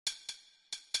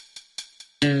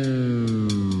Hey,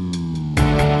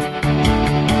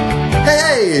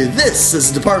 this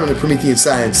is the Department of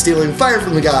Prometheanscience, stealing fire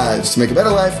from the gods to make a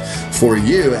better life for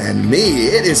you and me.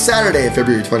 It is Saturday,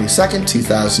 February 22nd,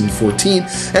 2014,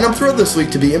 and I'm thrilled this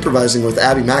week to be improvising with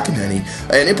Abby McEnany,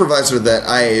 an improviser that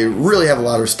I really have a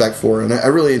lot of respect for, and I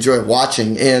really enjoy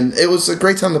watching, and it was a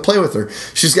great time to play with her.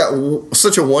 She's got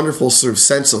such a wonderful sort of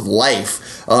sense of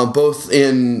life, both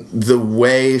in the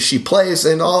way she plays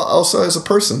and also as a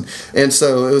person, and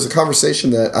so it was a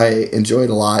conversation that I enjoyed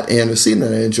a lot, and a scene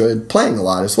that I enjoyed playing a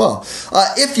lot as well.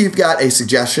 If you've got a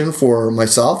suggestion for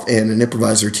myself and an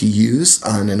improviser to use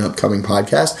on an upcoming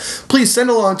podcast, please send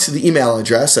along to the email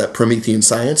address at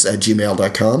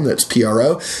prometheanscience@gmail.com. That's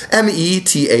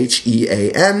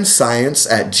PROMETHEAN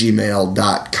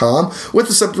science@gmail.com with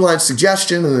the subject line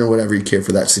suggestion and then whatever you care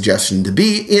for that suggestion to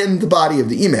be in the body of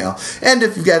the email. And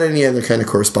if you've got any other kind of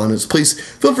correspondence, please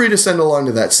feel free to send along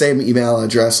to that same email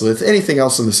address with anything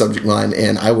else in the subject line,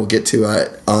 and I will get to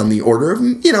it on the order of,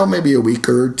 maybe a week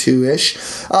or two-ish.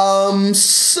 Let's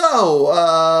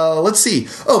see.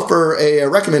 For a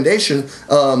recommendation,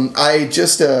 I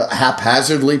just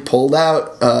haphazardly pulled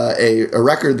out a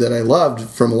record that I loved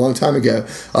from a long time ago,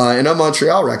 an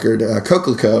Montreal record,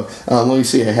 Coquelicot. Let me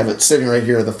see, I have it sitting right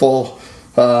here. The full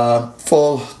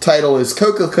title is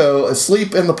Coquelicot,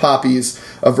 Asleep in the Poppies,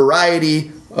 a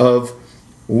variety of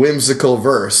whimsical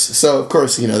verse. So, of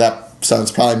course, that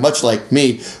sounds probably much like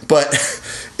me, but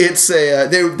it's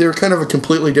they're kind of a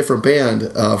completely different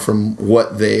band from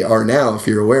what they are now, if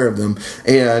you're aware of them.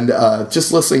 And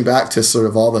just listening back to sort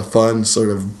of all the fun sort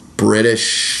of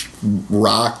British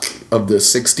rock of the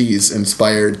 60s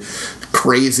inspired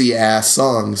crazy ass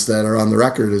songs that are on the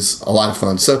record is a lot of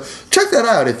fun. So check that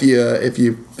out if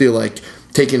you feel like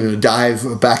taking a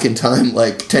dive back in time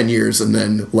like 10 years and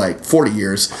then like 40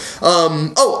 years.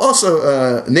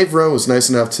 Also, Nate Verone was nice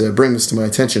enough to bring this to my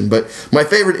attention, but my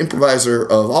favorite improviser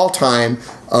of all time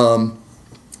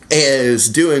is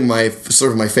doing my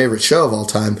favorite show of all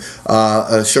time,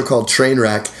 a show called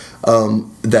Trainwreck,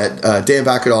 that Dan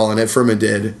Bacadol and Ed Furman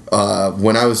did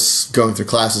when I was going through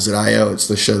classes at I.O. It's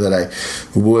the show that I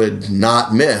would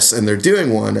not miss, and they're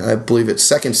doing one, I believe it's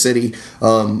Second City,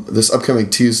 this upcoming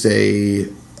Tuesday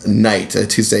night,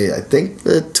 Tuesday, I think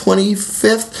the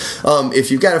 25th. If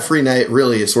you've got a free night,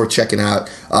 really, it's worth checking out.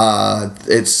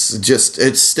 It's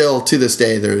still to this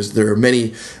day, there are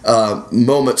many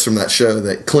moments from that show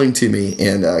that cling to me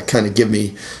and kind of give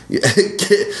me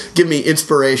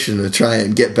inspiration to try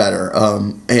and get better.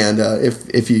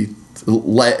 If you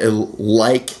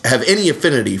have any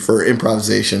affinity for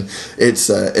improvisation, it's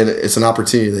an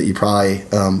opportunity that you probably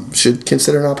should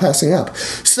consider not passing up.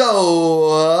 So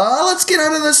let's get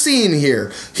out of the scene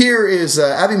here. Here is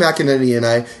Abby McEnany and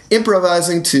I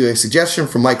improvising to a suggestion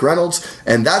from Mike Reynolds,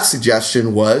 and that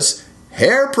suggestion was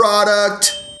hair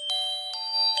product.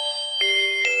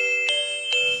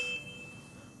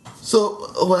 So,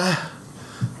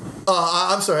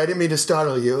 I'm sorry, I didn't mean to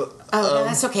startle you. Oh, no,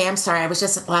 that's okay. I'm sorry. I was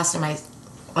just lost in my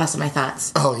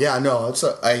thoughts. Oh yeah, no,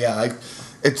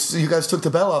 it's you guys took the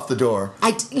bell off the door.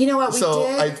 You know what we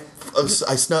did?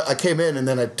 I came in and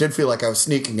then I did feel like I was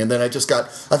sneaking, and then I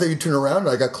thought you turned around and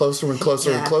I got closer and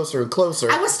closer and closer and closer.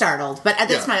 I was startled, but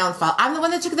that's my own fault. I'm the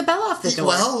one that took the bell off the door.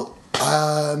 Well,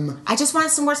 I just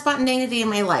wanted some more spontaneity in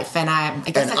my life, and I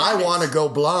want to go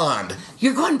blonde.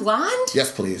 You're going blonde?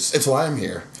 Yes, please. It's why I'm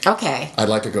here. Okay. I'd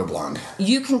like to go blonde.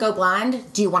 You can go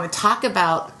blonde. Do you want to talk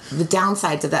about the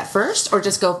downsides of that first, or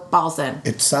just go balls in?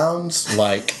 It sounds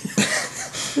like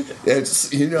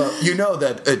it's you know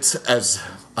that it's as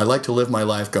I like to live my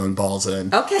life going balls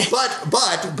in. Okay. But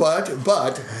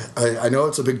I know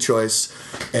it's a big choice,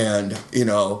 and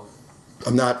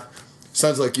I'm not.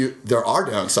 Sounds like there are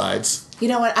downsides. You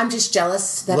know what? I'm just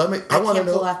jealous that I can't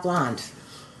pull off blonde.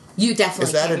 You definitely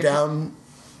is that can. a down?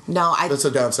 No, that's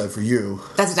a downside for you.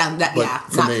 That's a down. Not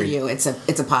for you. It's a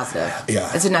positive. Yeah.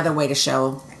 It's another way to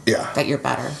show that you're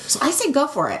better. So I say go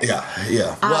for it. Yeah.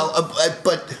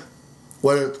 But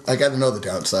what I got to know the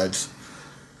downsides.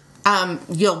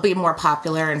 You'll be more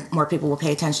popular and more people will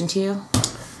pay attention to you.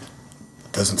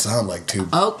 Doesn't sound like too.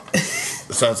 Oh.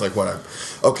 It sounds like what I'm.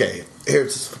 Okay.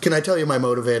 Can I tell you my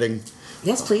motivating?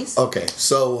 Yes, please. Okay,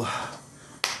 so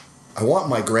I want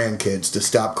my grandkids to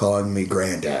stop calling me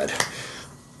granddad.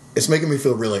 It's making me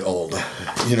feel really old,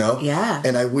 Yeah.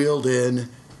 And I wheeled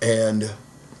in, and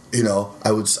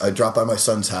I dropped by my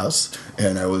son's house,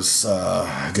 and I was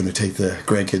going to take the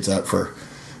grandkids out for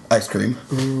ice cream,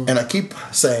 and I keep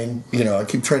saying, I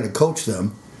keep trying to coach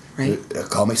them. Right.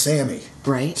 Call me Sammy.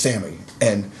 Right. Sammy,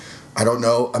 and I don't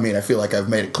know. I mean, I feel like I've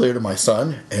made it clear to my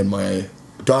son and my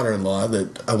daughter-in-law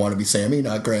that I want to be Sammy,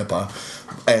 not Grandpa.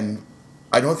 And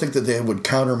I don't think that they would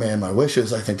countermand my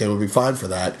wishes. I think they would be fine for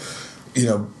that,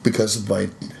 because of my,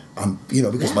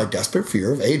 because of my desperate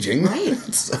fear of aging. Right.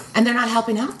 And they're not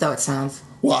helping out, though, it sounds.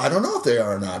 Well, I don't know if they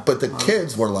are or not, but the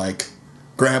kids were like,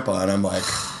 Grandpa, and I'm like,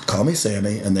 call me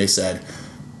Sammy, and they said,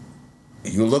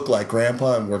 you look like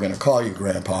Grandpa, and we're going to call you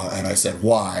Grandpa, and I said,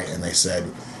 why? And they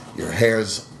said, your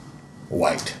hair's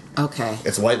white. Okay.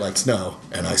 It's white like snow,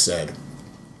 and I said,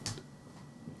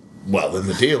 well, then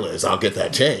the deal is I'll get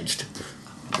that changed,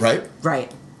 right?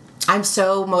 Right. I'm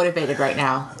so motivated right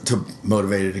now.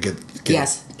 Motivated to get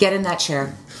yes, get in that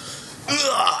chair.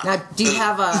 Now, do you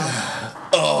have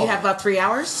do you have about 3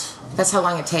 hours? That's how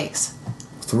long it takes.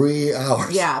 3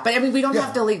 hours. Yeah, but I mean, we don't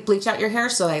have to bleach out your hair,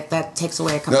 so that takes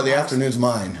away a couple. No, the hours. afternoon's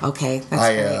mine. Okay,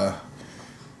 that's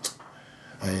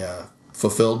great. I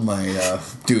fulfilled my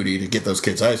duty to get those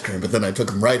kids ice cream, but then I took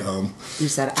them right home. You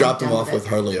said dropped them off with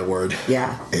hardly a word.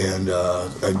 Yeah. And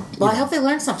I hope they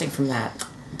learned something from that.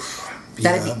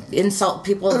 That if you insult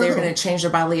people, they're going to change their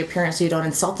bodily appearance so you don't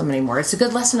insult them anymore. It's a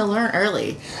good lesson to learn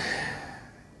early.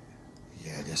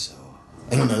 Yeah, I guess so.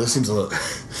 I don't know. This seems a little.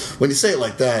 When you say it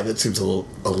like that, it seems a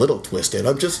little twisted.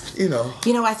 I'm just,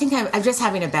 I think I'm just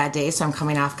having a bad day, so I'm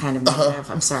coming off kind of negative.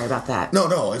 I'm sorry about that.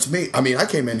 No, it's me. I mean, I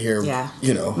came in here. Yeah.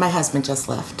 My husband just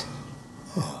left.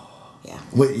 Oh. Yeah.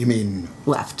 Wait, you mean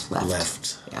left?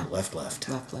 Yeah. Left.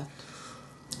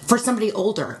 For somebody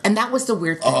older, and that was the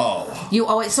weird thing. Oh. You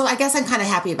always. So I guess I'm kind of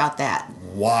happy about that.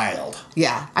 Wild.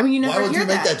 Yeah. I mean, you never Why would hear you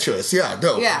make that choice? Yeah,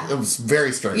 no. Yeah. It was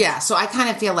very strange. Yeah, so I kind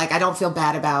of feel like I don't feel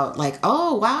bad about, like,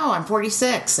 oh, wow, I'm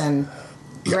 46, and...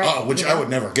 Yeah, right, which I would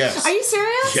never guess. Are you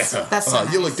serious? Yeah. That's so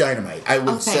nice. You look dynamite. I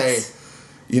would say,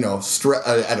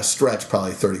 at a stretch,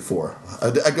 probably 34.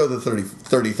 I'd go the 30,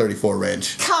 34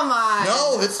 range. Come on.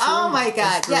 No, it's true. Oh, my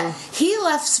God. Yeah, he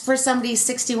left for somebody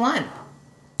 61.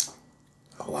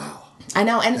 Oh, wow. I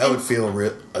know, and... That would feel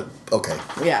real... okay.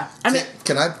 Yeah. I mean...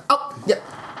 Can I... Oh, yep.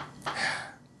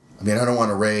 I mean, I don't want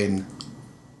to rain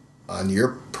on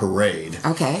your parade.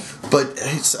 Okay. But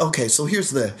it's okay. So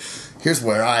here's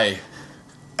where I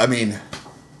mean,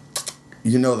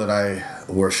 you know that I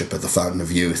worship at the fountain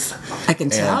of youth. I can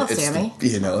tell, Sammy.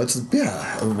 It's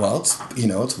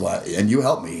what, and you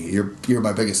help me. You're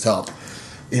my biggest help.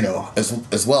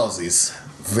 As well as these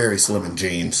very slimming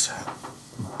jeans.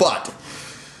 But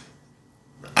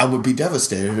I would be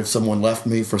devastated if someone left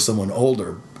me for someone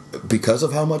older because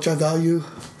of how much I value.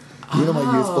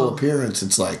 My youthful appearance,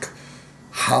 it's like,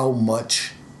 how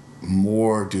much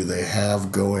more do they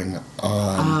have going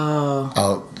on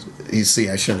out? You see,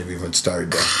 I shouldn't have even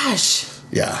started there. Gosh.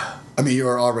 Yeah. I mean,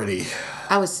 you're already...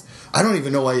 I don't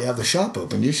even know why you have the shop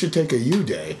open. You should take a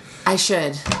day. I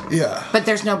should. Yeah. But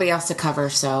there's nobody else to cover,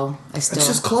 so I still... Let's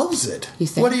just close it. You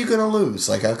think? What are you going to lose?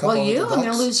 Like a couple $100? I'm bucks?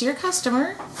 going to lose your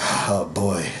customer. Oh,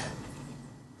 boy.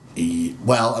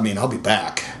 Well, I mean, I'll be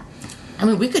back. I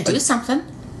mean, we could do something.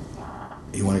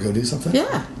 You want to go do something?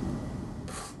 Yeah.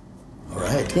 All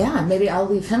right. Yeah, maybe I'll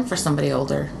leave him for somebody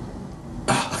older.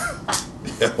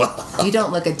 You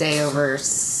don't look a day over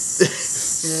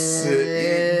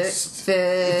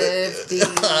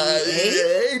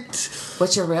 58.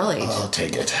 What's your real age? I'll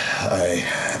take it. I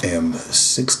am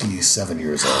 67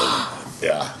 years old.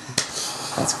 Yeah.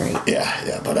 That's great.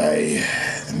 Yeah, but I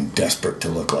am desperate to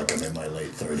look like I'm in my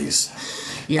late 30s.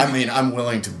 I mean, I'm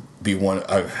willing to be willing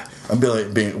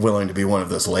to be one of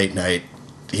those late night,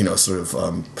 sort of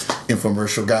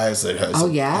infomercial guys that has,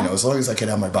 as long as I can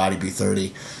have my body be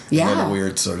 30, and then a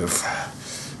weird sort of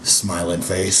smiling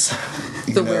face.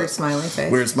 Weird smiling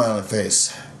face. Weird smiling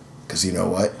face. Because you know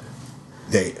what?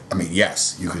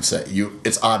 Yes, you could say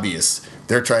it's obvious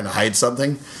they're trying to hide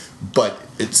something, but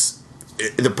they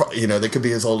could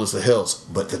be as old as the hills,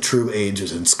 but the true age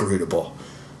is inscrutable.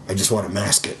 I just want to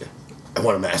mask it.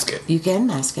 You can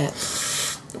mask it.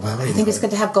 Well, I think it's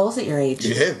good to have goals at your age.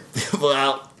 Yeah. Well,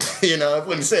 I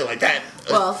wouldn't say it like that.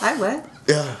 Well, I would.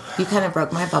 Yeah. You kind of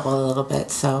broke my bubble a little bit,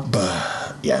 so.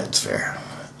 But yeah, it's fair.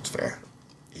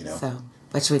 So,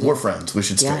 what should we do? We're friends. We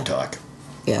should straight talk.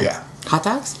 Yeah. Hot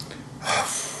dogs?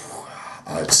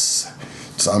 It's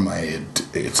on my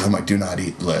do not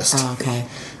eat list. Oh, okay.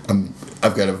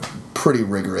 I've got a pretty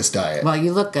rigorous diet. Well,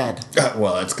 you look good.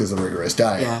 Well, that's because of a rigorous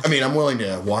diet. Yeah. I mean, I'm willing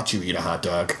to watch you eat a hot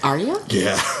dog. Are you?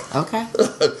 Yeah. Okay.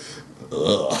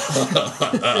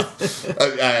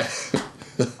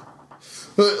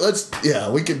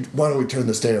 Why don't we turn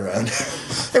this day around?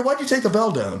 Hey, why'd you take the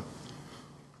bell down?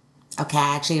 Okay,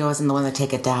 actually, I wasn't the one to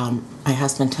take it down. My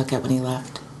husband took it when he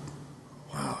left.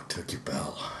 Wow, took your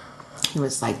bell. He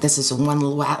was like, this is one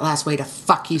last way to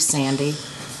fuck you, Sandy.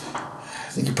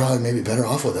 I think you're probably maybe better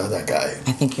off without that guy.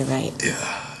 I think you're right.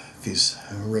 Yeah. If he's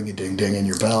ring-a-ding-ding in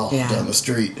your bell down the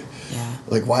street. Yeah.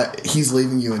 Like, why he's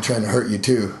leaving you and trying to hurt you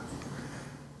too.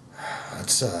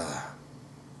 That's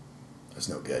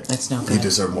no good. That's no good. You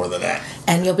deserve more than that.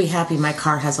 And you'll be happy my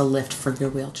car has a lift for your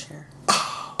wheelchair.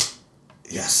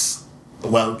 Yes.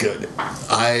 Well, good.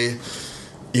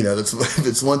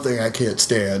 That's one thing I can't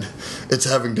stand. It's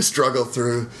having to struggle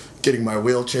through getting my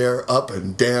wheelchair up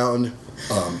and down.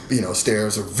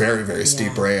 Stairs are very, very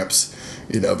steep ramps,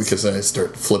 because then I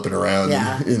start flipping around.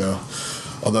 Yeah. And,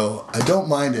 although I don't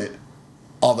mind it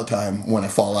all the time when I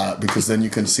fall out, because then you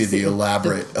can see the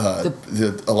elaborate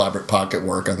the elaborate pocket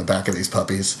work on the back of these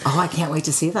puppies. Oh, I can't wait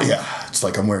to see them. Yeah, it's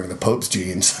like I'm wearing the Pope's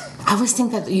jeans. I always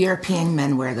think that European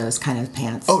men wear those kind of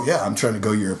pants. Oh yeah, I'm trying to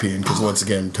go European because once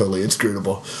again, totally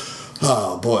inscrutable.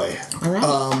 Oh boy. All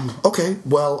right. Okay.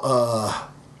 Well,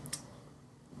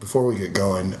 before we get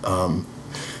going,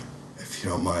 if you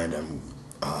don't mind, I'm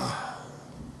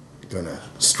gonna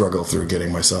struggle through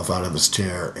getting myself out of this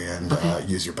chair and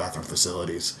use your bathroom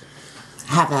facilities.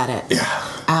 Have at it.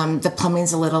 Yeah. The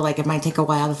plumbing's a little it might take a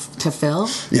while to fill.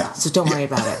 Yeah. So don't worry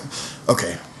about it.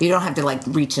 Okay. You don't have to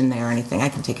reach in there or anything. I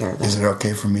can take care of that. Is it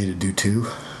okay for me to do 2?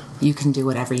 You can do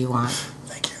whatever you want.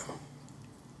 Thank you.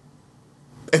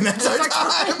 And that's our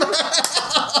time.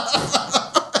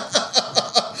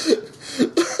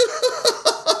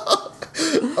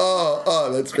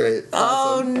 Oh, that's great.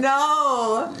 Awesome. Oh,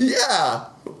 no. Yeah.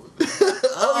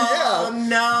 Oh, yeah.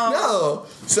 No.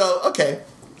 So, okay.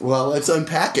 Well, let's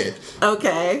unpack it.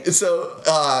 Okay. So,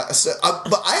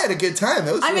 but I had a good time.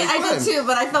 That was really fun. I did too,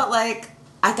 but I felt like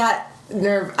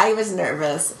I was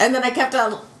nervous. And then I kept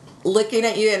on looking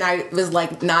at you, and I was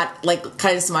not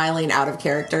kind of smiling out of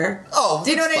character. Oh,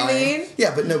 do you know what I mean?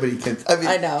 Yeah, but nobody can. I mean,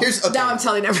 I know. Now I'm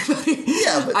telling everybody.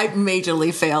 Yeah, but I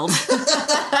majorly failed.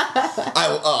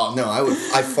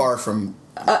 I far from.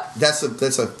 That's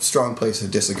a strong place of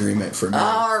disagreement for me.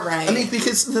 All right. I mean,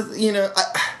 because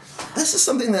this is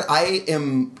something that I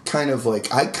am kind of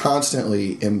I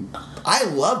constantly am. I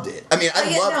loved it. I mean,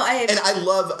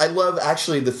 I love.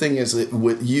 Actually, the thing is that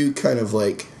with you, kind of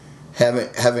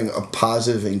having a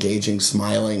positive, engaging,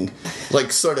 smiling,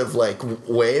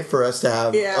 way for us to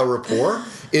have a rapport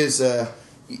is.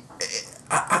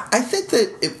 I think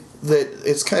that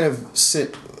it's kind of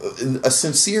a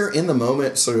sincere, in the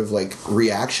moment sort of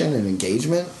reaction and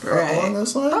engagement along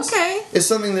those lines. Okay, it's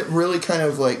something that really kind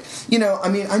of I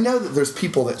mean, I know that there's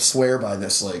people that swear by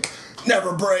this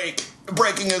never break.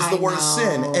 Breaking is the worst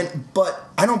sin, but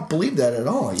I don't believe that at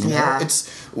all.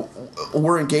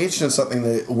 We're engaged in something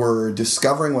that we're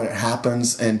discovering when it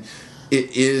happens, and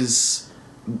its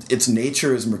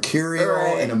nature is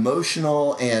mercurial and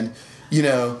emotional, and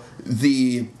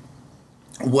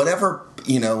whatever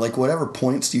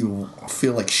points you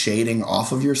feel like shading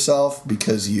off of yourself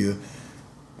because you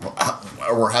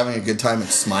were having a good time and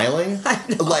smiling,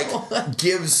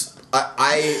 gives.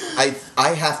 I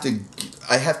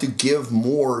have to give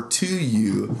more to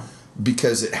you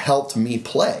because it helped me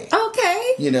play.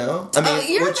 Okay. I mean,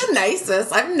 you're the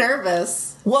nicest. I'm nervous.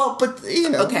 Well, but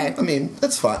okay. I mean,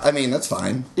 that's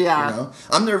fine. Yeah.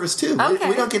 I'm nervous too. Okay.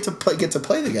 We don't get to play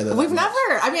together. We've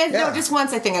never. I mean, no, just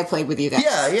once. I think I played with you guys.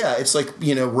 Yeah. It's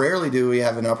rarely do we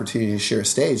have an opportunity to share a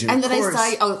stage. And then I saw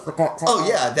you. Oh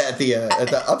yeah, at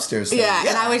the upstairs thing. Yeah,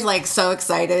 and I was so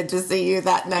excited to see you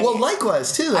that night. Well,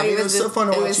 likewise too. I mean, it was so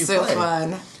fun to watch you play. It was so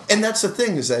fun. And that's the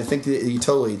thing, is I think that you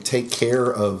totally take care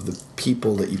of the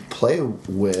people that you play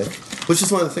with, which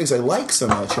is one of the things I like so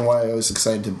much and why I was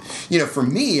excited to, for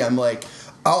me, I'm I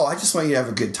just want you to have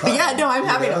a good time. Yeah, no, I'm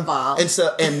having a ball. And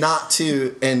so, I know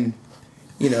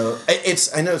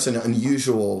it's an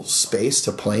unusual space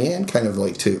to play in, kind of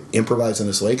to improvise in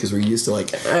this way, because we're used to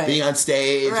being on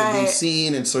stage and being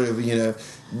seen and sort of,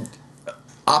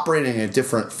 operating in a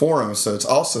different forum. So it's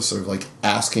also sort of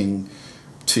asking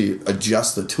to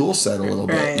adjust the tool set a little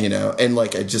bit, and I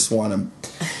just want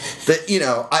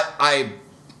to,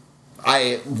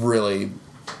 I really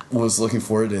was looking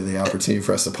forward to the opportunity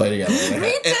for us to play together.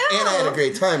 Me too. And I had a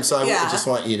great time, so I just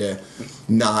want you to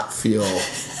not feel,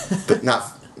 but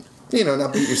not beat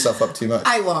yourself up too much.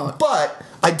 I won't. But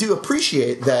I do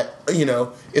appreciate that,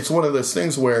 it's one of those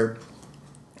things where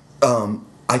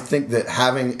I think that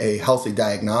having a healthy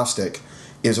diagnostic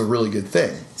is a really good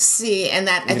thing. See, and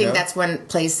that I think that's one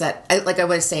place that, like I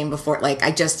was saying before, I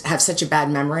just have such a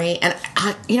bad memory, and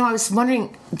I was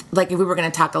wondering, if we were going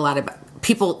to talk a lot about,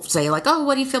 people say oh,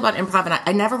 what do you feel about improv? And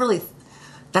I never really,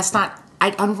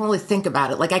 I don't really think about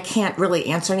it. I can't really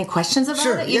answer any questions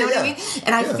about it. You know what I mean?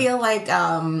 And I feel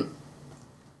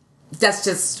that's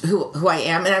just who I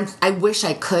am, and I wish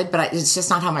I could, but it's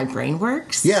just not how my brain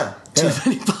works. Yeah. Too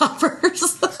many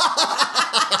poppers.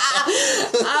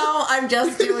 Oh, I'm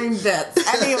just doing this.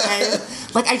 Anyway,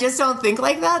 like, I just don't think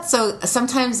like that. So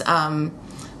sometimes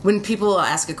when people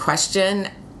ask a question,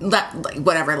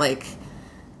 whatever, like,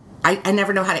 I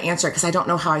never know how to answer it because I don't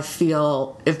know how I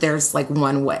feel if there's, like,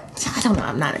 one way. I don't know.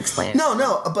 I'm not explaining.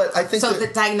 No, but I think... So the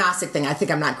diagnostic thing, I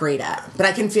think I'm not great at. But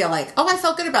I can feel like, oh, I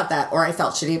felt good about that, or I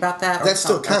felt shitty about that. Or that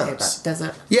still counts. Okay, does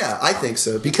it? Yeah, I think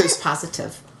so. Because... Very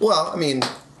positive. Well, I mean,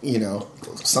 you know,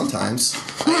 sometimes.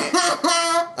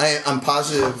 I'm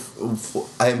positive...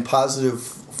 I am positive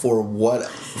for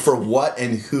what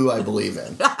and who I believe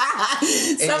in.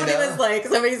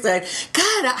 Somebody said,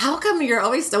 God, how come you're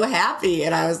always so happy?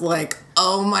 And I was like,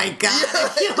 oh my God,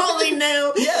 if you only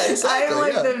knew. Yeah, exactly.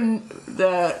 I'm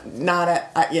like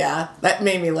that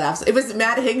made me laugh. It was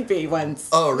Matt Higbee once.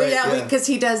 Oh, right. Yeah, because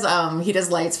he does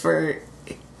lights for,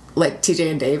 like,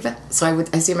 TJ and Dave. So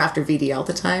I see him after VD all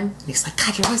the time. And he's like,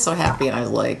 God, you're always so happy. And I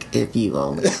was like, if you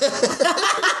only.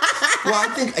 Well, I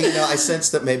think, I sense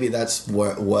that maybe that's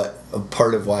what a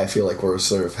part of why I feel like we're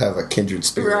sort of have a kindred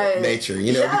spirit nature,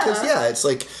 because, it's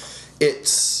like,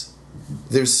 there's,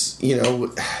 there's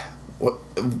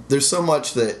so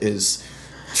much that is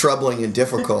troubling and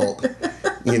difficult,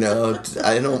 I'm not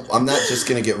just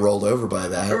going to get rolled over by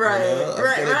that. Right,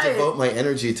 I'm going to devote my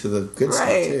energy to the good stuff,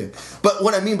 too. But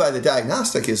what I mean by the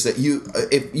diagnostic is that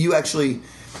if you actually...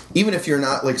 Even if you're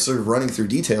not, like, sort of running through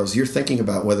details, you're thinking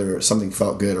about whether something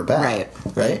felt good or bad.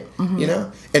 Right?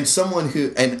 Mm-hmm. And someone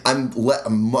who... And I'm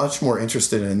much more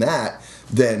interested in that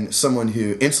than someone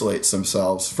who insulates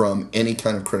themselves from any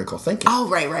kind of critical thinking. Oh,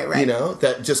 right.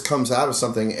 That just comes out of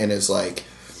something and is like...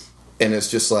 And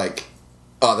it's just like,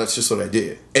 oh, that's just what I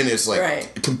do. And it's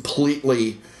like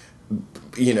completely...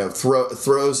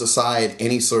 throws aside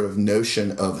any sort of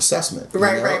notion of assessment,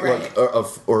 right.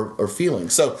 or feeling.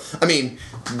 So, I mean,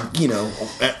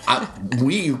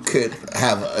 we could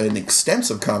have an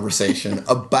extensive conversation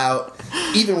about,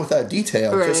 even without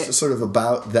detail, just sort of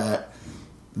about that.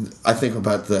 I think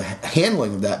about the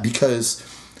handling of that because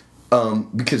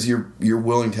you're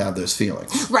willing to have those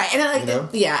feelings, right? And I like,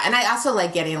 and I also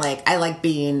like getting I like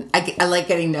getting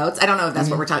notes. I don't know if that's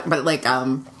what we're talking about, like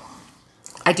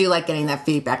I do like getting that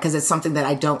feedback because it's something that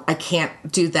I can't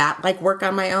do that work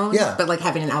on my own. Yeah. But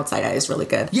having an outside eye is really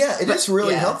good. Yeah, it's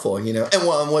really helpful, And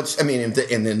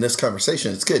and in this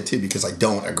conversation, it's good too because I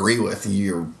don't agree with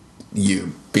you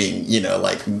being,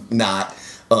 not,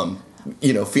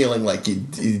 feeling like you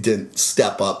didn't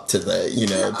step up to the,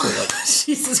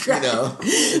 Jesus Christ.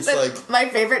 It's my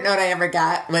favorite note I ever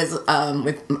got was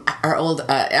with our old,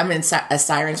 I'm in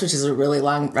Sirens, which is a really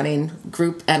long running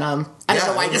group, and I don't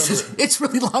know why it's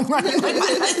really long running. Why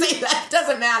did I say that? It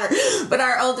doesn't matter. But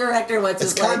our old director once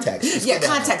was context.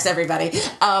 Context, everybody.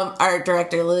 Our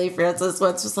director, Lily Francis,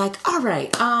 once was like, all right.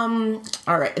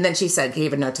 And then she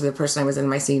gave a note to the person I was in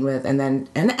my scene with, and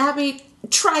Abby,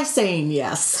 try saying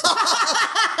yes.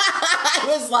 I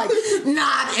was like,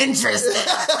 not interested.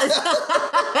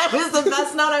 That was the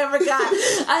best note I ever got.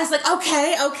 I was like,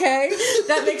 okay,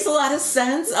 that makes a lot of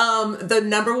sense. The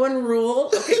number one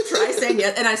rule, try saying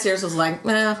yes. And I seriously was like,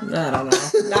 I don't know,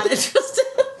 not interested.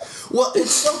 Well,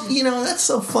 it's so, that's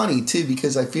so funny too,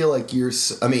 because I feel like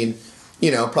probably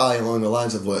along the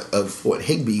lines of what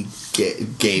Higbee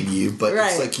gave you, but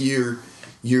it's like you're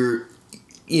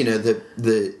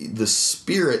the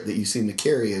spirit that you seem to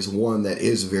carry is one that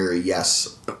is very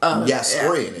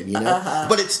oriented,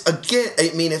 But it's, again,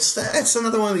 it's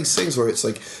another one of these things where it's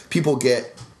like people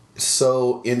get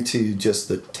so into just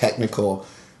the technical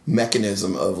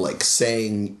mechanism of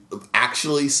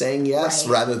actually saying yes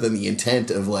rather than the intent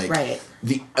of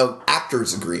the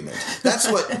actor's agreement. That's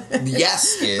what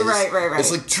yes is. Right.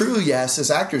 It's like true yes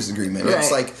is actor's agreement. Right.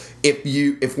 It's like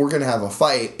if we're gonna have a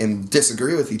fight and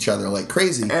disagree with each other like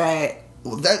crazy. Right.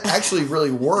 Well, that actually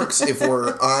really works if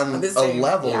we're on a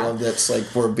level of that's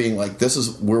we're being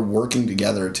we're working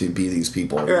together to be these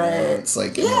people. Right. It's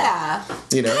like God,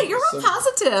 you're real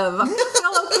positive. I'm gonna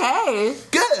feel okay.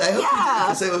 Good. I hope you did,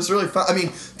 because it was really fun. I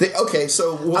mean,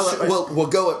 so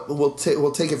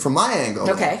we'll take it from my angle.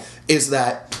 Okay. Then, is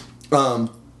that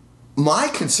my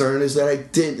concern is that I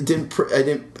didn't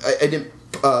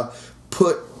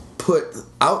put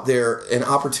out there an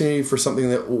opportunity for something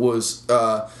that was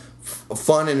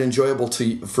fun and enjoyable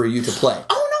for you to play.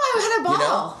 Oh no, I had a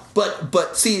ball.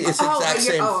 But see, it's the exact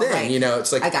same thing. Right.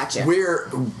 It's like I got you.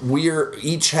 We're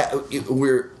each and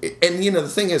the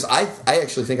thing is, I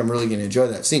actually think I'm really going to enjoy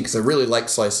that scene because I really like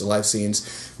slice of life scenes.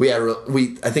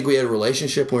 I think we had a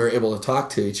relationship. We were able to talk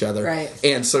to each other,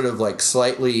 and sort of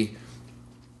slightly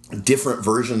different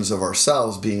versions of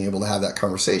ourselves being able to have that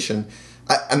conversation.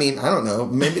 I don't know.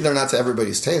 Maybe they're not to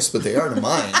everybody's taste, but they are to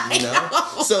mine.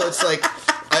 So it's like.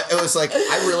 it was like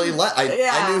I really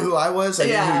I knew who I was. I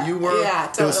knew who you were. Yeah,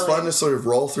 totally. It was fun to sort of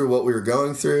roll through what we were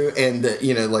going through, and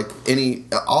like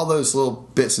all those little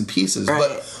bits and pieces.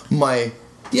 Right. But my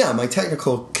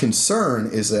technical concern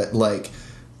is that like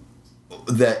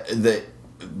that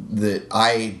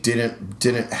I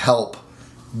didn't help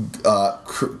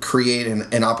create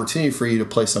an opportunity for you to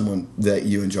play someone that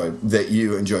you enjoy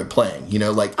playing.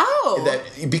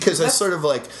 Because I sort of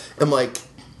like am like.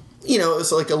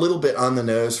 It's like a little bit on the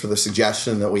nose for the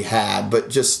suggestion that we had,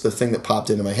 but just the thing that popped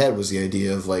into my head was the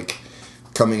idea of like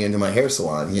coming into my hair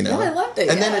salon, Yeah, I loved it.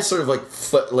 And then it sort of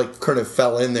like kind of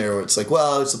fell in there where it's like,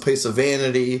 well, it's a place of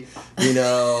vanity,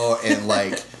 and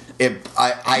like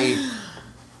I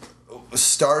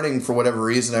starting for whatever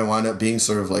reason, I wound up being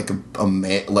sort of like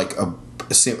a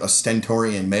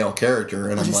stentorian male character,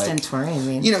 and what I'm does like, stentorian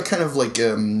mean? Kind of like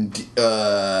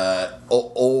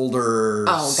older,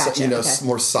 gotcha. Okay.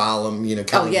 more solemn,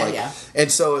 yeah.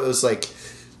 And so it was like,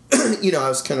 I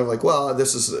was kind of like, well,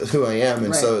 this is who I am,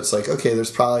 and so it's like, okay,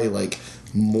 there's probably like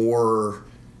more,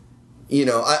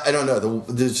 I don't know.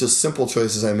 There's just simple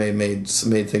choices I made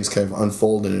things kind of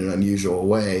unfold in an unusual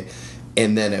way,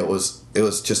 and then it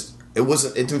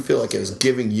didn't feel like it was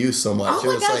giving you so much.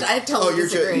 Oh my gosh, I totally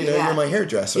disagree. You're my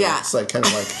hairdresser. Yeah. It's like kind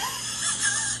of like.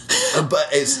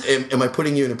 But am I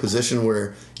putting you in a position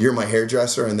wwhere you're my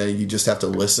hairdresser and then you just have to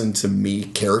listen to me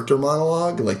character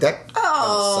monologue like that?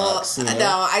 Oh sucks,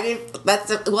 no! I didn't.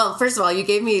 Well, first of all, you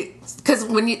gave me because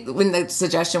when the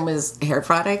suggestion was hair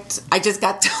product, I just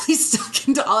got totally stuck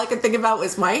into all I could think about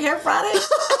was my hair product,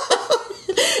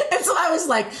 and so I was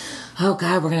like, oh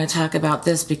God, we're going to talk about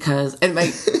this because, and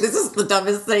this is the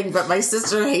dumbest thing, but my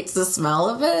sister hates the smell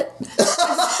of it.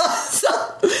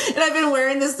 And I've been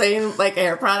wearing the same like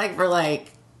hair product for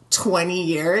like 20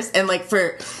 years. And like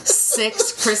for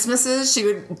 6 Christmases, she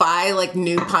would buy like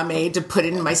new pomade to put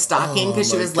in my stocking because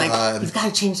she was like, you've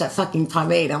got to change that fucking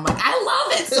pomade. I'm like, I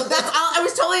love it. So that's all. I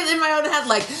was totally in my own head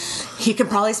like, he could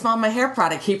probably smell my hair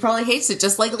product. He probably hates it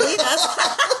just like Lee does.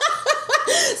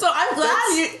 So I'm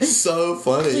glad That's so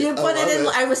funny. You put it in.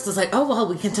 I was just like, oh well,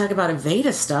 we can talk about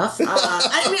Aveda stuff.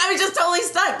 I was just totally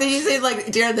stuck. Then you say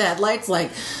like deer in the headlights,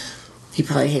 like he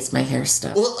probably hates my hair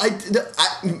stuff. Well,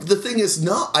 the thing is,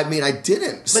 no. I mean, I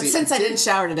didn't. But since I didn't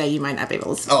shower today, you might not be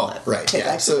able to. Right.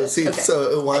 Yeah. So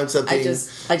it winds up being. I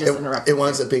just interrupted. It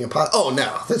winds up being a pot. Oh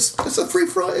no, it's a free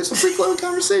flowing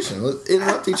conversation. Let's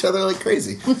interrupt each other like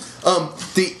crazy. No,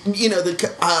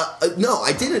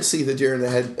 I didn't see the deer in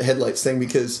the headlights thing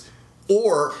because,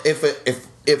 or if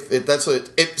that's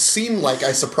what it seemed like,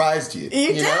 I surprised you. You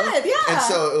did, yeah. And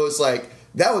so it was like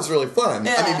that was really fun.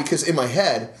 Yeah. I mean, because in my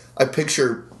head, I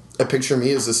picture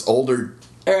me as this older.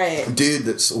 Right. Dude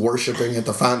that's worshiping at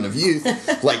the fountain of youth,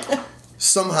 like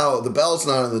somehow the bell's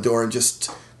not on the door and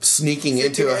just sneaking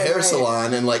into a hair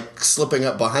salon and like slipping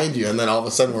up behind you, and then all of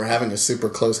a sudden we're having a super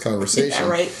close conversation. Yeah,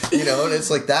 right. And it's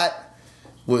like that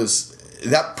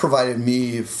provided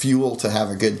me fuel to have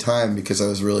a good time because I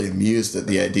was really amused at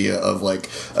the idea of like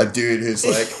a dude who's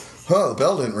like, the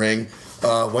bell didn't ring.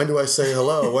 When do I say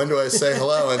hello? When do I say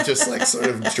hello? And just like sort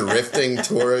of drifting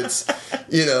towards,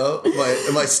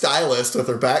 my stylist with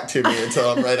her back to me until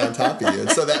I'm right on top of you.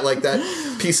 And so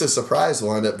that piece of surprise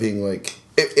wound up being like,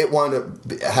 it wound up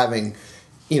having,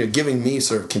 giving me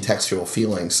sort of contextual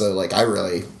feeling. So like, I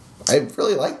really like, I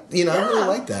really like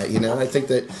that, I think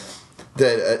that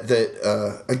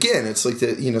again, it's like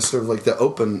the, sort of like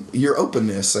your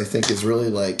openness, I think is really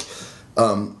like,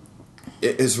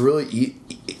 it is really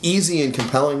easy and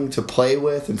compelling to play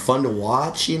with and fun to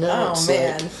watch. Oh it's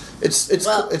man,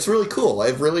 like, it's really cool. I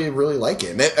really like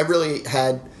it. And I really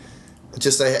had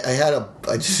I had a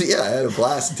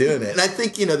blast doing it. And I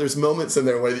think there's moments in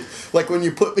there when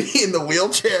you put me in the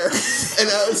wheelchair, and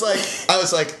I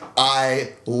was like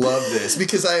I love this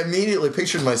because I immediately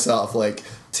pictured myself like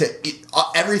to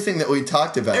everything that we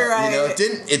talked about. Right.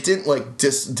 It didn't like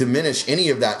diminish any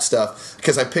of that stuff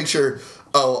because I picture.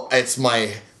 Oh, it's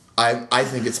I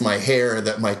think it's my hair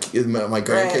that my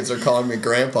grandkids are calling me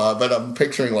grandpa, but I'm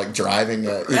picturing like driving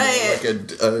like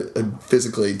a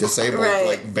physically disabled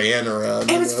like van around.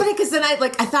 It was funny because then I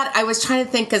thought I was trying to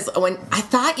think because when I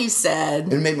thought you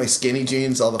said it made my skinny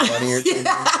jeans all the funnier.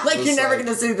 Like you're never going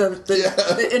to see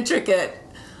the intricate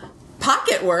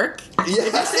pocket work. Yeah.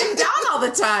 You're sitting down all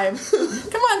the time.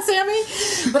 Come on,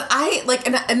 Sammy. But I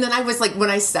and then I was like, when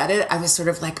I said it, I was sort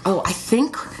of like, oh, I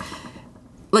think.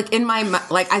 Like in my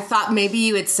I thought maybe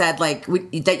you had said like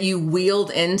that you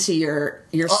wheeled into your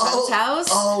son's house.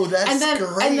 Oh, that's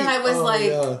great. And then I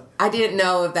was I didn't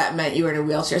know if that meant you were in a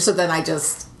wheelchair. So then I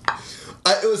just.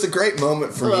 It was a great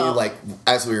moment for me, like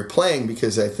as we were playing,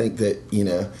 because I think that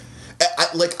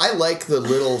I like the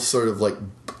little sort of like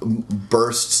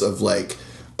bursts of like,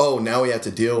 oh, now we have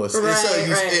to deal with. Right, so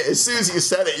as soon as you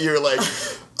said it, you're like,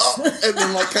 oh, and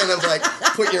then like kind of like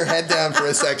put your head down for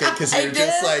a second because you're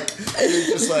just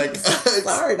like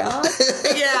sorry, dog.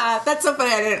 Yeah, that's so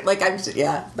funny. I didn't like. I'm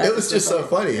yeah. It was just so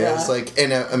funny. Yeah. It was like,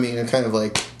 and I mean, I'm kind of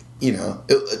like, you know,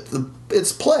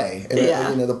 it's play, and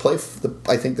you know, the play.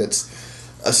 I think that's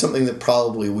something that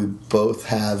probably we both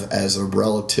have as a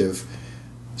relative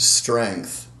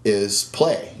strength is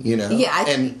play. You know,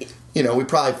 and you know, we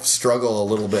probably struggle a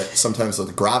little bit sometimes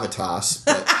with gravitas,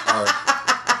 but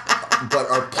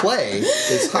our play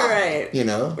is high. Right. You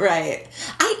know, right.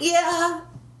 I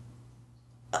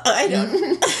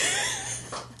don't.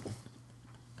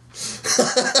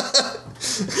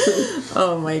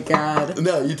 Oh my god.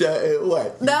 No, you don't.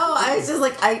 What? No, I was just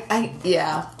like,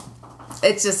 yeah.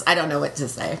 It's just, I don't know what to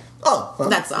say. Oh, well,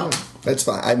 that's all. That's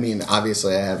fine. I mean,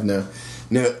 obviously, I have no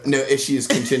issues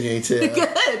continuing to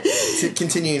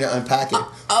continuing to unpack it.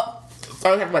 I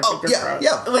have my finger throat.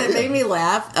 Yeah. When it made me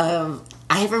laugh,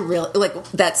 I have a real like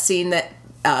that scene that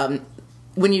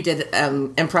when you did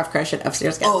Improv Crush at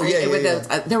Upstairs Gallery.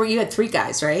 You had 3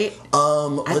 guys, right?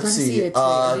 Let's see.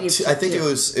 I think it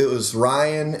was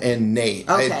Ryan and Nate.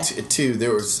 Okay. I had 2.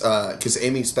 There was because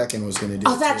Amy Specken was going to do.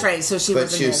 Oh, that's right. So she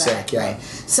was sick. Yeah. Right.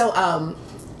 So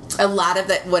a lot of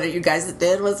that. What you guys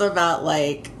did was about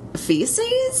like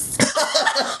feces.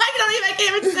 I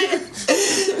can't even say it.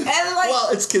 And like, well,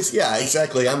 it's because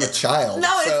exactly. I'm a child.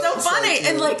 No, it's so funny,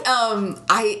 and like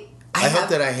I hope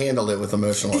that I handled it with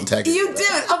emotional integrity. You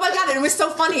did. Oh my god, and it was so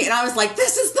funny, and I was like,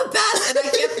 "This is the best." And I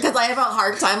can't because I have a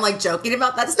hard time like joking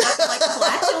about that stuff, like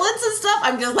flatulence and stuff.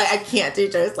 I'm just like, I can't do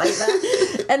jokes like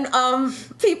that, and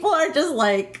people are just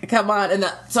like, "Come on!" And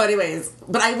so, anyways,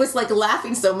 but I was like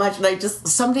laughing so much, and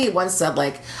somebody once said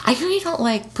like, "I hear you don't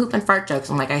like poop and fart jokes."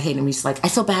 I'm like, I hate them. He's like, "I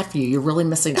feel bad for you. You're really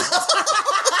missing out."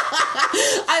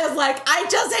 I was like, I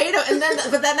just hate him. And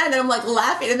then I'm like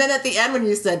laughing. And then at the end when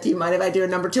you said, do you mind if I do a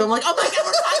number 2? I'm like, oh my God,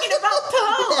 we're talking about poo.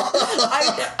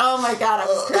 Oh my God, I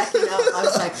was cracking up. I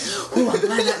was like, oh, I'm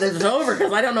glad that this is over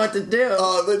because I don't know what to do.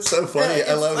 Oh, that's so funny.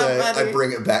 I love that. Funny. I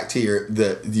bring it back to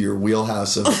your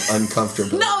wheelhouse of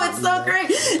uncomfortable. No, it's so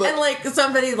great. And like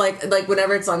somebody like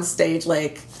whenever it's on stage,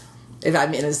 like if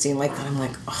I'm in a scene like that, I'm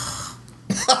like, oh.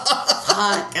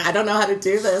 I don't know how to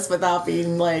do this without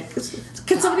being like,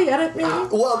 can somebody edit me?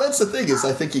 Well, that's the thing is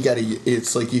I think you gotta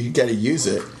use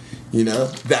it, you know,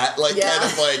 that like kind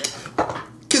of like,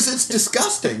 because it's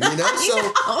disgusting, you know, so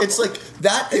it's like,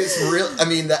 that is real, I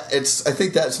mean, I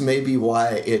think that's maybe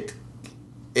why it's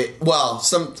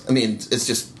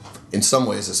just, in some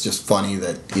ways it's just funny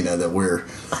that, you know, that we're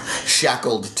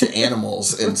shackled to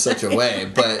animals in such a way,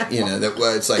 but, you know, that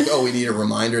it's like, oh, we need a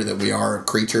reminder that we are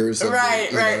creatures.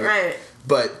 Right.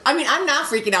 But I mean, I'm not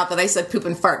freaking out that I said poop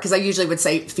and fart because I usually would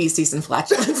say feces and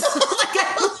flatulence.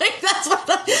 like that's what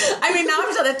I mean. Now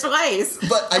I've said it twice.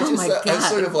 But I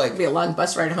sort of like it'd be a long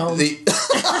bus ride home. You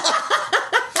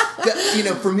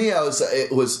know, for me, I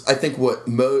think what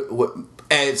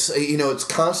it's, you know, it's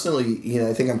constantly, you know,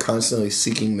 I think I'm constantly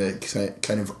seeking the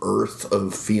kind of earth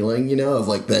of feeling, you know, of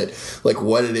like that, like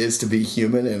what it is to be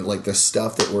human and like the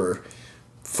stuff that we're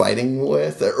fighting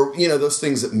with, or, you know, those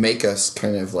things that make us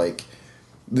kind of like,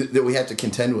 that we have to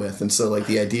contend with. And so like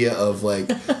the idea of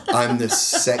like, I'm this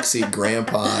sexy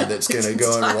grandpa that's going to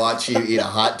go and watch you eat a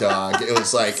hot dog. It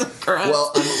was like,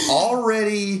 well, I'm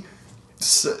already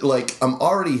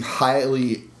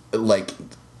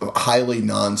highly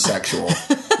non-sexual,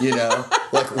 you know,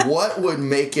 like what would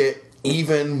make it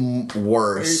even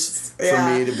worse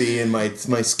for me to be in my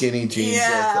skinny jeans,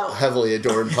 like heavily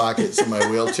adorned pockets in my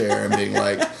wheelchair and being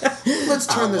like, let's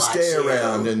turn this day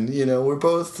around, and you know, we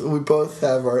both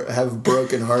have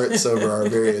broken hearts over our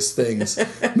various things.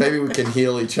 Maybe we can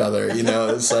heal each other, you know.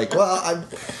 It's like, well, I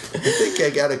think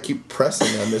I gotta keep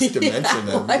pressing on this dimension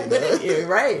of, you know?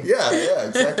 Right. Yeah,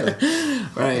 exactly.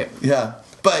 Right. Yeah.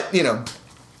 But, you know,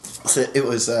 so it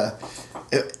was, I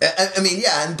mean,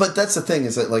 yeah, but that's the thing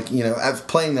is that, like, you know, as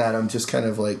playing that, I'm just kind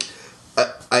of like,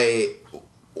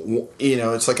 you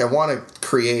know, it's like I want to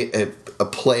create a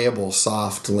playable,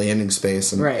 soft landing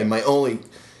space, and my only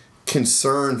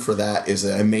concern for that is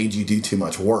that I made you do too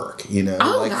much work, you know,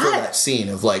 for that scene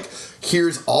of like,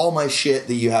 here's all my shit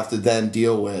that you have to then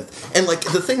deal with, and like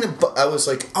the thing that I was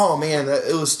like, oh man,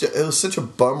 it was such a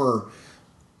bummer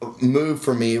move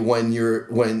for me when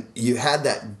you had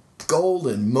that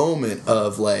golden moment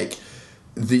of like,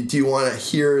 do you want to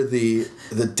hear the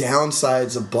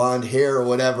downsides of blonde hair or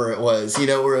whatever it was, you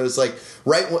know, where it was like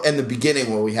right in the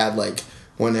beginning when we had like,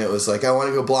 when it was like, I want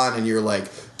to go blonde, and you're like,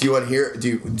 do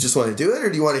you just want to do it, or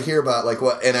do you want to hear about like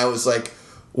what? And I was like,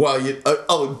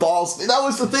 well, balls. That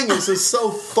was the thing. This is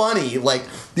so funny. Like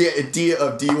the idea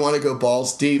of, do you want to go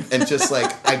balls deep? And just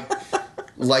like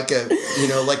like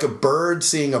a bird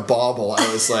seeing a bauble.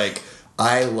 I was like,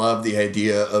 I love the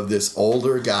idea of this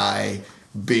older guy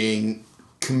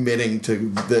committing to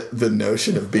the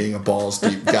notion of being a balls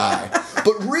deep guy.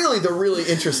 But really, the really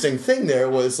interesting thing there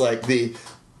was like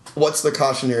what's the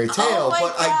cautionary tale? Oh my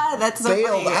but God, that's so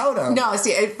bailed funny. out on. No,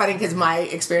 see, it's funny because my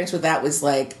experience with that was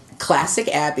like classic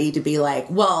Abby, to be like,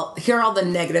 well, here are all the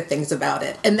negative things about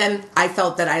it, and then I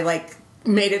felt that I like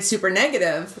made it super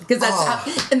negative because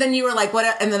that's and then you were like,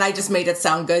 what? And then I just made it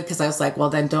sound good because I was like, well,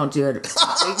 then don't do it. So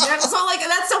like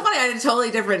that's so funny. I had a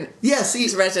totally different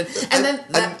expression. And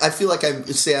I feel like I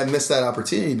missed that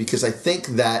opportunity because I think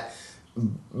that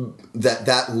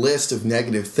list of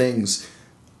negative things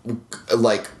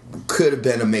like could have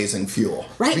been amazing fuel,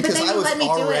 right? Because but then I was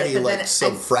already like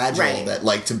so fragile that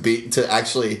like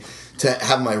to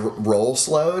have my roll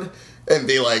slowed and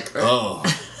be like, oh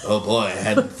boy, I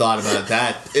hadn't thought about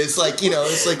that. It's like,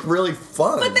 it's like really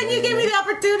fun. But then you gave me the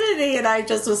opportunity, and I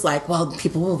just was like, well,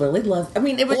 people will really love. I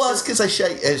mean, it was. Well, it's because I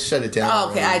shut it down. Oh,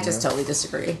 okay, I just totally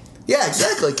disagree. Yeah,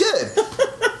 exactly. Good.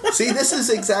 See, this is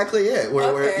exactly it.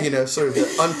 Where we're sort of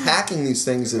unpacking these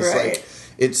things is like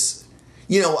it's.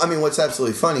 I mean, what's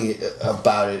absolutely funny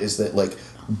about it is that like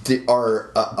the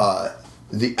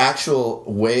actual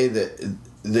way that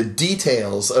the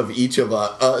details of each of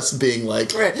us being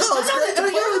like, no, it's great to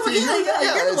play with you.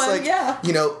 It's like,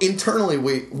 internally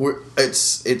we're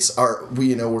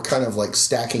kind of like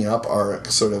stacking up our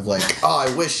sort of like,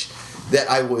 I wish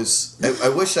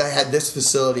I had this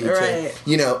facility to,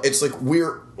 it's like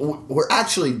we're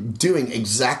actually doing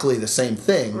exactly the same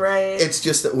thing. Right. It's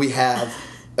just that we have.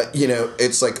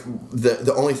 It's like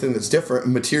the only thing that's different,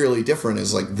 materially different,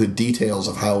 is like the details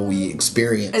of how we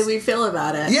experience and we feel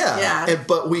about it. Yeah. And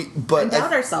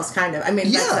doubt ourselves, kind of. I mean,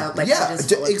 exactly.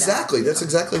 That's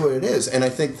exactly what it is. And I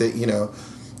think that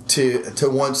to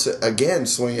once again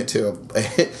swing it to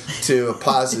a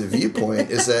positive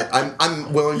viewpoint is that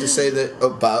I'm willing to say that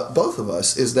about both of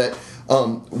us is that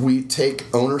we take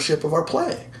ownership of our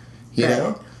play. You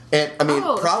know, and I mean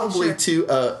probably to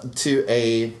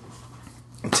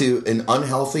an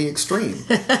unhealthy extreme,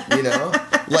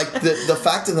 like the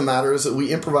fact of the matter is that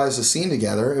we improvised a scene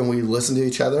together and we listened to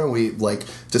each other and we like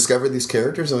discovered these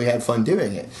characters and we had fun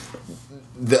doing it.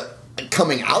 The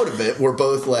coming out of it, we're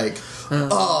both like,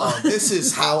 this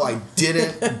is how I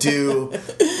didn't do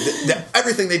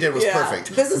everything they did was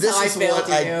perfect. This is how I failed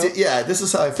you. This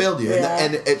is how I failed you.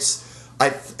 And it's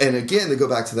and again, to go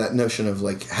back to that notion of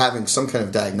like having some kind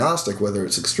of diagnostic, whether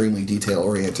it's extremely detail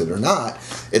oriented or not,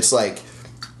 it's like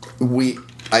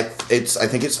I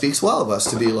think it speaks well of us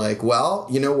to be like, well,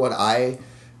 you know what, I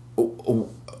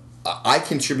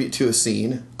contribute to a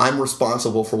scene. I'm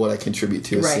responsible for what I contribute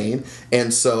to a scene,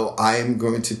 and so I'm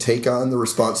going to take on the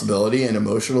responsibility and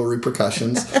emotional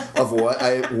repercussions of what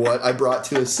I brought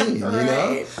to a scene.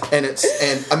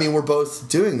 And I mean, we're both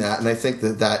doing that, and I think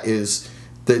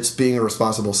that's being a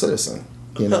responsible citizen.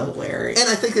 Hilarious. And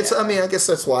I think it's. I mean, I guess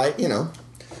that's why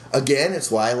Again, it's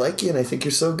why I like you, and I think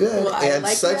you're so good. Well, and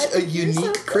such a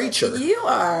unique creature. You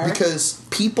are. Because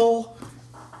people,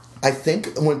 I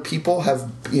think when people have,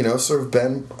 sort of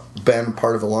been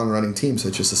part of a long-running team,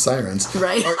 such as the Sirens.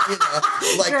 Right. Or,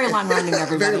 very long-running,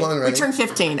 everybody. Very long-running. We turned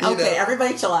 15. Okay,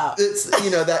 everybody chill out. It's,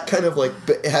 that kind of like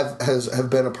have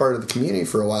been a part of the community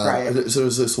for a while. Right. So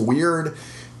there's this weird,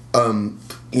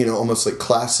 almost like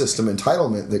class system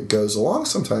entitlement that goes along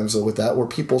sometimes with that, where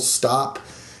people stop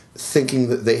thinking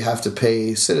that they have to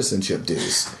pay citizenship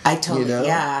dues. I totally,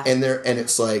 and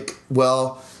it's like,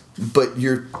 well, but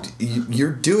you're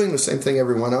doing the same thing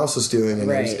everyone else is doing,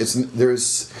 and it's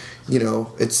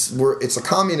a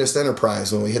communist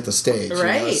enterprise when we hit the stage,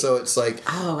 right? So it's like,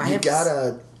 you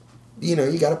gotta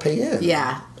pay in.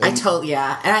 Yeah, and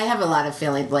I have a lot of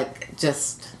feeling like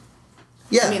just.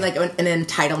 Yeah. I mean, like an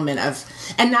entitlement of,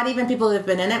 and not even people who have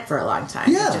been in it for a long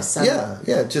time. Yeah, just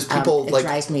people it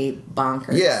drives me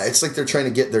bonkers. Yeah, it's like they're trying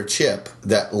to get their chip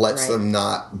that lets them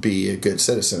not be a good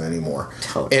citizen anymore.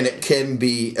 Totally. And it can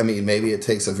be, I mean, maybe it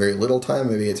takes a very little time,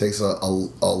 maybe it takes a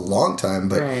long time,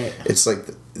 but it's like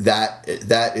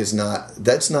that's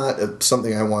not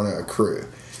something I want to accrue.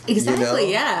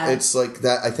 Exactly, yeah. It's like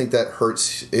that. I think that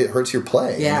hurts. It hurts your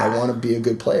play. Yeah, and I want to be a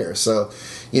good player. So,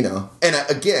 and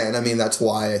again, I mean, that's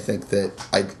why I think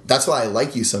that's why I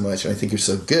like you so much, and I think you're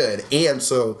so good and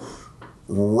so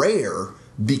rare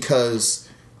because,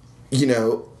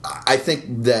 I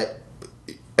think that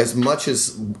as much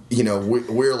as, you know,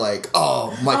 we're like,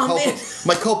 oh,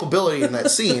 my culpability in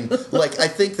that scene, like, I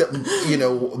think that, you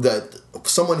know, that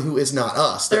someone who is not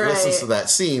us that listens to that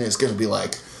scene is going to be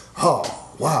like,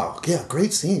 oh, wow, yeah,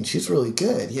 great scene. She's really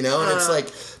good, you know? And it's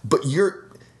like, but you're,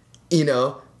 you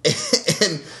know,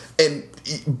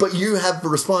 but you have the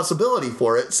responsibility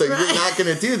for it, so you're not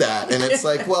going to do that. And it's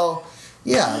like, well,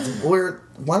 yeah,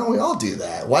 why don't we all do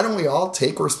that? Why don't we all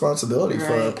take responsibility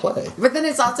for our play? But then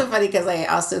it's also funny because I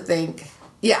also think,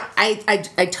 yeah, I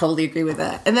totally agree with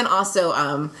that. And then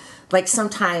also, like,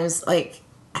 sometimes, like,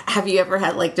 have you ever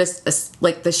had, like, just,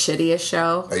 like, the shittiest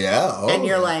show? Yeah. Oh, and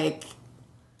you're like,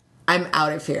 I'm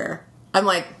out of here. I'm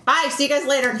like, bye, see you guys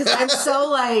later, because I'm so,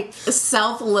 like,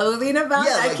 self-loathing about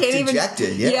it. Like, I can't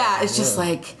dejected, even... Yeah, it's just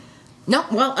like, no,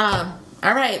 well,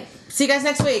 all right, see you guys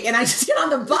next week. And I just get on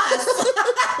the bus.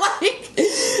 Like,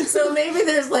 so maybe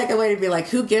there's, like, a way to be like,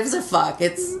 who gives a fuck?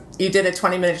 You did a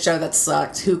 20-minute show that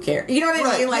sucked. Who cares? You know what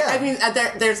I mean? Like, I mean,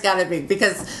 there's got to be,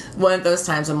 because one of those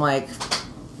times I'm like,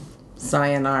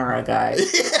 sayonara, guys.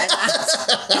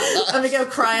 I'm going to go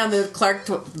cry on the Clark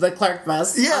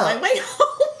bus. Yeah. On my way home.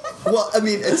 Well, I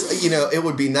mean, it's, you know, it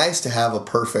would be nice to have a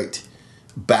perfect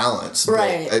balance.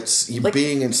 Right. It's like,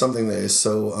 being in something that is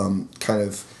so kind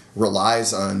of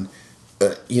relies on,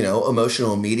 you know,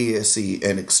 emotional immediacy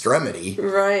and extremity.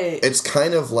 Right. It's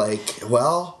kind of like,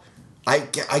 well, I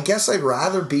guess I'd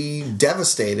rather be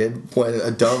devastated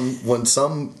when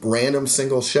some random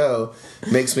single show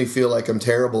makes me feel like I'm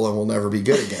terrible and will never be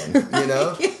good again, you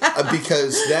know?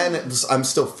 Because then I'm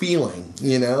still feeling,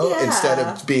 you know, instead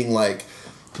of being like,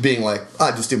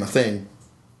 I just do my thing.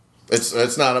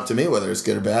 It's not up to me whether it's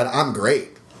good or bad. I'm great.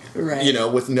 Right. You know,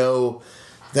 with no,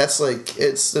 that's like,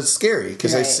 it's scary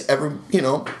because you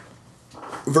know,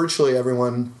 virtually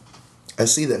everyone I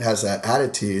see that has that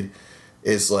attitude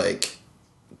is like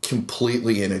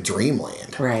completely in a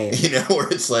dreamland. Right. You know, where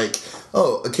it's like,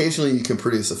 oh, occasionally you can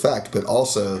produce effect, but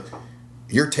also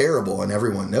you're terrible and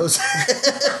everyone knows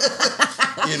it.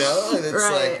 You know? And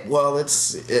it's like, well,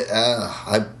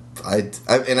 I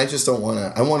just don't want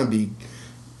to. I want to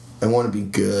be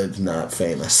good, not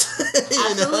famous.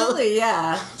 Absolutely,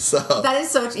 yeah. So that is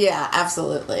so. Yeah,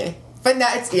 absolutely. But no,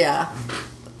 I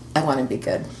want to be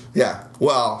good. Yeah.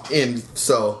 Well, and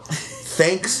so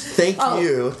thank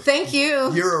you. Thank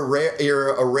you.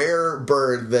 You're a rare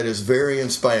bird that is very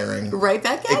inspiring. Right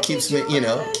back at it keeps me. You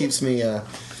know, keeps me.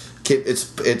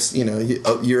 It's you know,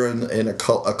 you're in a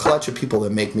clutch of people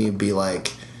that make me be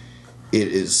like, it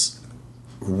is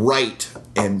right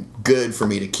and good for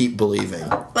me to keep believing.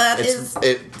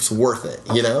 It's worth it,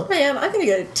 you know? Man, I'm gonna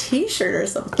get a t-shirt or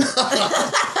something.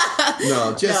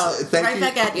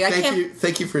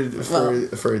 Thank you for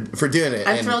doing it.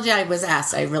 I'm thrilled I was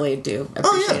asked. I really do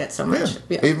appreciate it so much.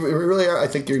 Yeah. You really are. I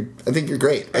think you're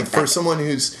great. Like, for someone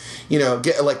who's, you know,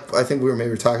 I think we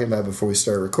were talking about it before we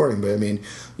started recording, but I mean,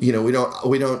 you know, we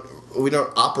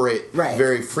don't operate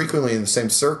very frequently in the same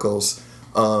circles.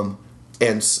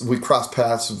 And we cross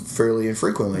paths fairly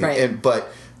infrequently. Right.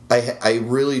 But I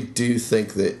really do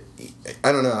think that,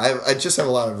 I don't know, I just have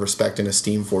a lot of respect and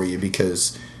esteem for you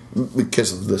because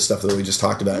of the stuff that we just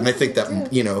talked about. And I think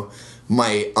that, you know,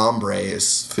 my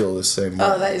hombres feel the same way.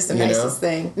 Oh, that is the nicest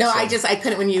thing. No, so. I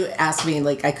couldn't, when you asked me,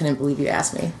 like, I couldn't believe you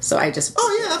asked me. So I just...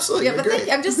 Oh, yeah, absolutely. Yeah, but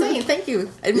I'm just saying, thank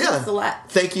you. It means a lot.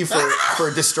 Thank you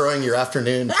for destroying your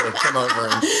afternoon to come over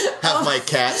and have my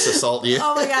cats assault you.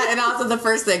 Oh, my God. And also the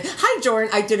first thing, hi, Jorin,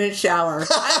 I didn't shower.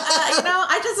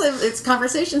 It's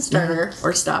conversation starter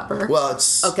or stopper. Well,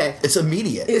 it's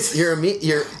immediate. You're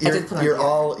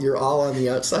all on the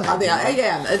outside.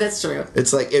 Yeah, that's true.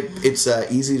 It's like, it's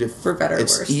easy to... For better or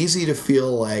worse. It's easy to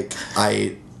feel like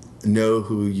I know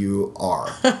who you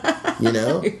are, you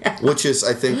know? Which is,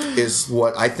 I think, is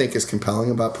what I think is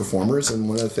compelling about performers, and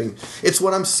one of the things, it's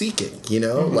what I'm seeking, you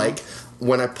know? Mm-hmm. Like,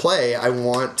 when I play, I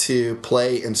want to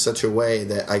play in such a way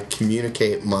that I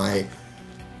communicate my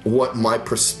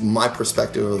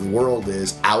perspective of the world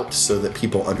is out so that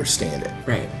people understand it.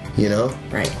 Right. You know?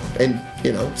 Right. And,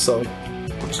 you know, so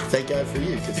thank God for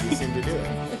you, because you seem to do it.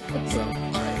 So, all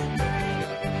right.